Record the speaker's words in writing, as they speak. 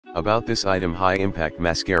About this item: High Impact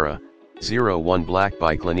Mascara, 01 Black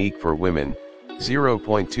by Clinique for women,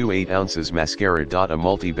 0.28 ounces mascara. A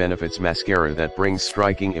multi-benefits mascara that brings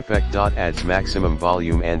striking effect. Adds maximum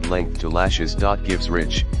volume and length to lashes. Gives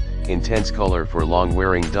rich, intense color for long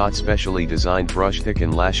wearing. Specially designed brush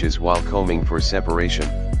thicken lashes while combing for separation.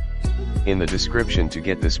 In the description to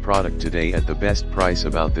get this product today at the best price.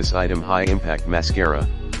 About this item: High Impact Mascara,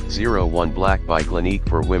 01 Black by Clinique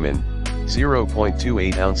for women,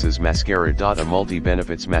 0.28 ounces mascara. A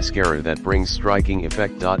multi-benefits mascara that brings striking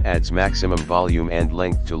effect. Adds maximum volume and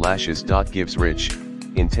length to lashes. Gives rich,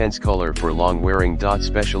 intense color for long wearing.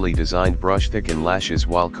 Specially designed brush thicken lashes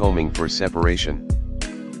while combing for separation.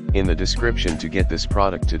 In the description to get this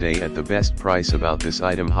product today at the best price. About this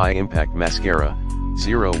item: High Impact Mascara,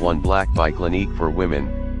 01 Black by Clinique for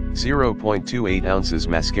women, 0.28 ounces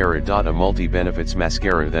mascara. A multi-benefits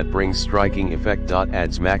mascara that brings striking effect.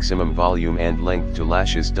 Adds maximum volume and length to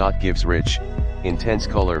lashes. Gives rich, intense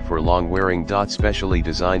color for long wearing. Specially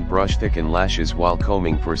designed brush thicken lashes while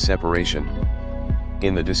combing for separation.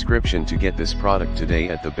 In the description to get this product today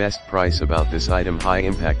at the best price. About this item: High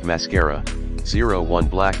Impact Mascara, 01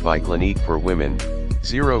 Black by Clinique for women,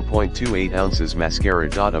 0.28 ounces mascara.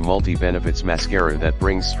 A multi-benefits mascara that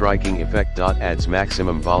brings striking effect. Adds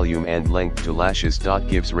maximum volume and length to lashes.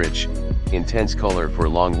 Gives rich, intense color for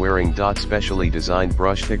long wearing. Specially designed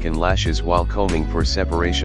brush thicken lashes while combing for separation.